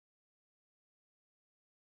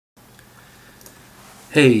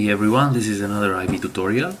Hey everyone, this is another Ivy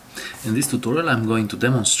tutorial. In this tutorial I'm going to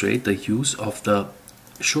demonstrate the use of the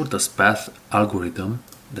shortest path algorithm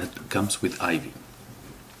that comes with Ivy.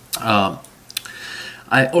 I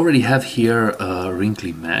already have here a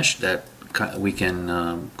wrinkly mesh that we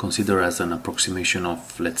can consider as an approximation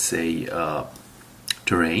of, let's say,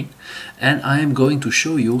 terrain, and I am going to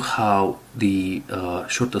show you how the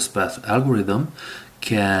shortest path algorithm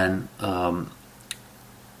can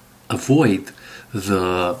avoid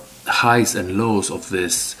the highs and lows of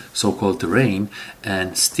this so-called terrain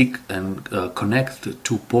and stick and connect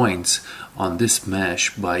 2 points on this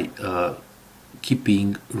mesh by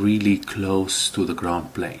keeping really close to the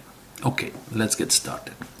ground plane. Okay, let's get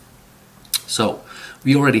started. So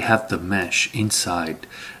we already have the mesh inside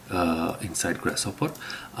Grasshopper.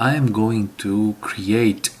 I am going to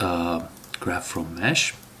create a graph from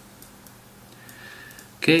mesh.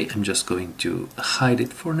 Okay, I'm just going to hide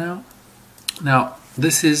it for now. Now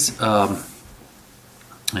this is in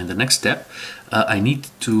the next step I need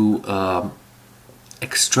to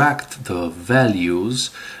extract the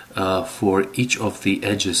values for each of the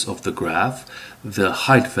edges of the graph, the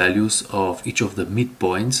height values of each of the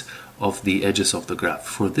midpoints of the edges of the graph.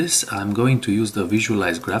 For this I'm going to use the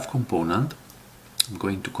visualize graph component. I'm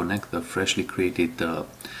going to connect the freshly created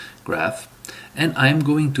graph, and I'm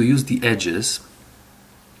going to use the edges,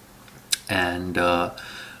 and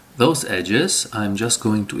those edges I'm just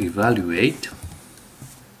going to evaluate.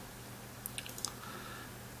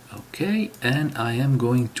 Okay, and I am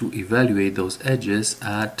going to evaluate those edges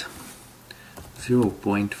at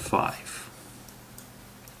 0.5.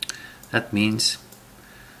 That means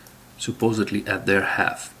supposedly at their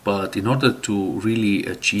half, but in order to really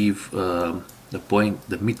achieve the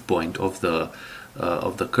midpoint of the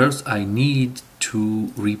curves, I need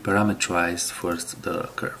to reparameterize first the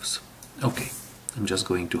curves. Okay, I'm just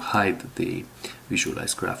going to hide the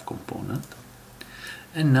visualize graph component,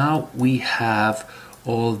 and now we have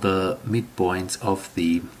all the midpoints of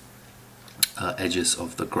the edges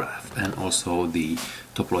of the graph and also the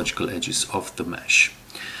topological edges of the mesh.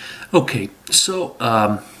 Okay, so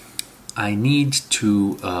I need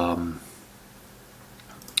to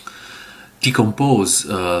decompose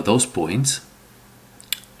those points,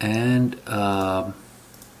 and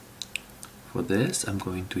for this I'm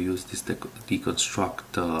going to use this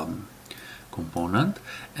deconstruct component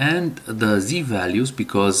and the z values,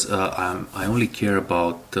 because I only care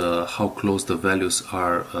about how close the values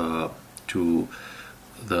are to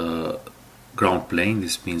the ground plane.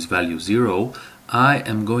 This means value 0. I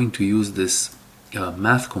am going to use this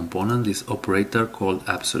math component, this operator called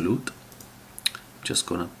absolute. Just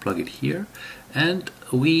gonna plug it here, and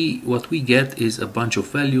what we get is a bunch of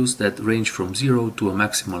values that range from 0 to a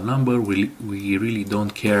maximal number. We really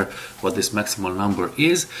don't care what this maximal number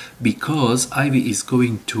is, because Ivy is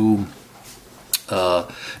going to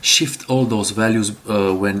shift all those values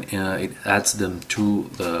when it adds them to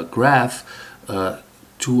the graph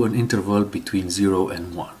to an interval between 0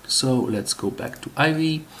 and 1. So let's go back to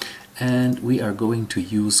Ivy, and we are going to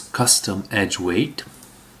use custom edge weight.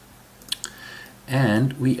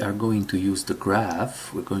 And we are going to use the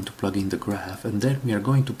graph. We're going to plug in the graph, and then we are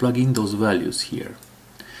going to plug in those values here.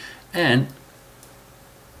 And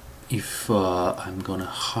if I'm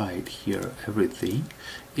gonna hide here everything,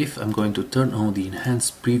 if I'm going to turn on the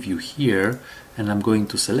enhanced preview here and I'm going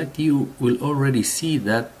to select, you will already see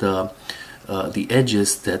that the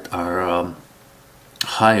edges that are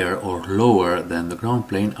higher or lower than the ground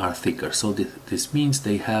plane are thicker. So this means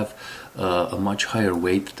they have a much higher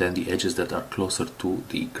weight than the edges that are closer to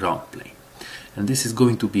the ground plane. And this is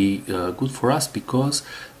going to be good for us, because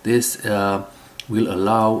this will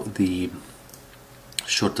allow the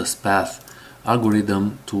shortest path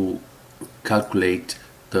algorithm to calculate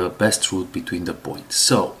the best route between the points.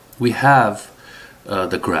 So we have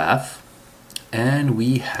the graph, and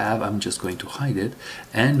we have, I'm just going to hide it,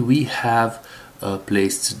 and we have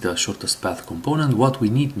placed the shortest path component. What we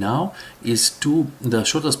need now is the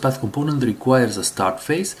shortest path component requires a start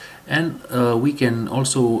phase, and we can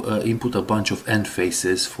also input a bunch of end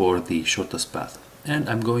phases for the shortest path. And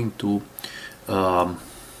I'm going to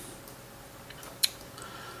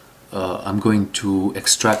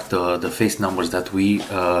extract the phase numbers that we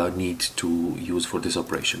need to use for this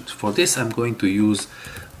operation. For this I'm going to use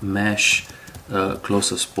mesh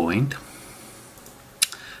closest point.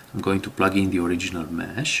 I'm going to plug in the original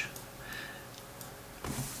mesh,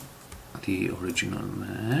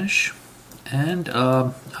 and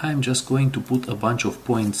I'm just going to put a bunch of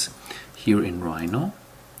points here in Rhino.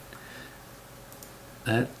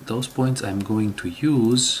 Those points I'm going to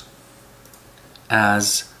use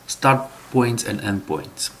as start points and end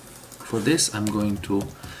points For this I'm going to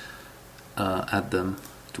add them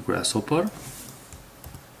to Grasshopper.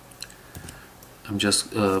 I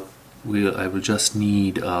will just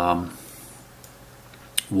need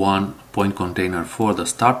one point container for the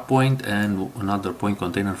start point and another point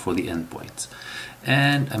container for the end points.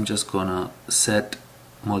 And I'm just gonna set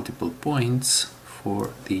multiple points for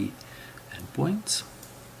the endpoints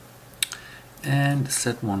and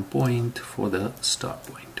set one point for the start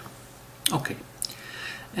point. Okay,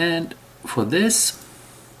 and for this,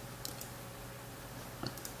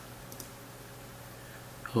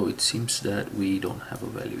 oh, it seems that we don't have a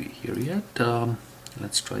value here yet.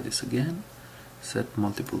 Let's try this again. Set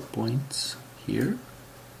multiple points here,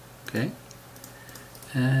 okay,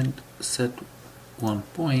 and set one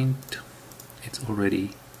point. It's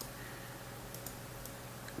already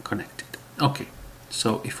connected. Okay,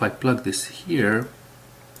 so if I plug this here,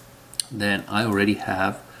 then I already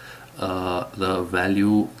have the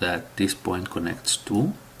value that this point connects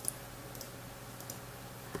to.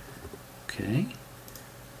 Okay,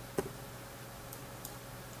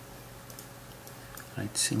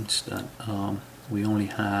 it seems that we only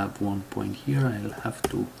have one point here. I'll have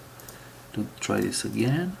to try this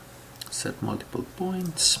again. Set multiple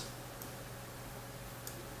points.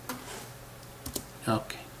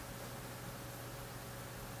 Okay,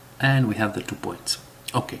 and we have the 2 points.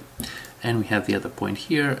 Okay, and we have the other point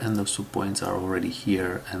here, and those 2 points are already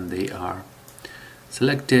here and they are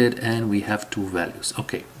selected, and we have 2 values.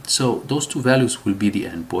 Okay, so those 2 values will be the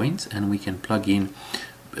endpoints, and we can plug in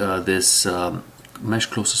this mesh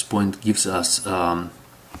closest point gives us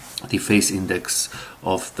the face index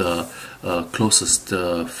of the closest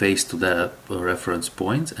face to the reference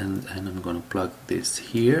points, and I'm going to plug this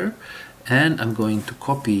here, and I'm going to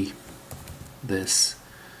copy this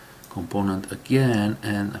component again,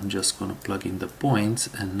 and I'm just going to plug in the points,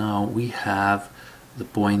 and now we have the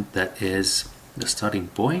point that is the starting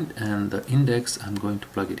point, and the index I'm going to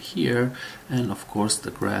plug it here, and of course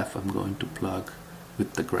the graph I'm going to plug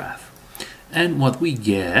with the graph. And what we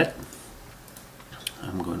get,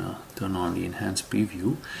 I'm gonna turn on the enhanced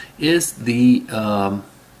preview, is the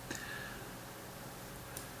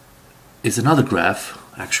is another graph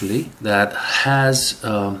actually that has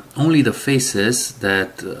only the faces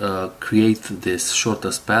that create this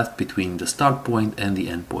shortest path between the start point and the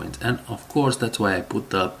end point. And of course that's why I put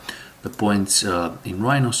the points in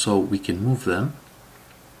Rhino, so we can move them.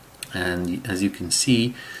 And as you can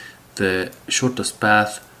see, the shortest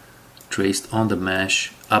path traced on the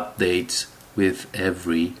mesh updates with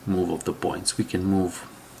every move of the points. We can move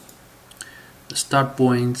the start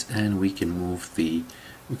points, and we can move the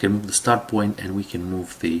start point, and we can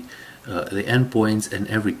move the end points, and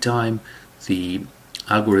every time the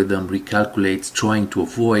algorithm recalculates, trying to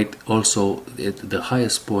avoid also the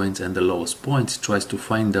highest points and the lowest points. It tries to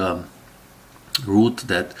find a route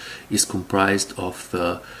that is comprised of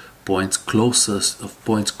the points closest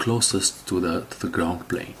to the ground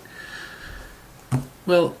plane.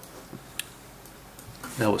 Well,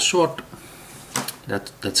 that was short.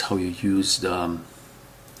 That's how you use the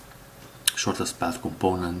shortest path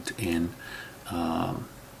component in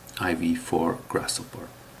IV for Grasshopper.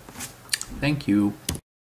 Thank you.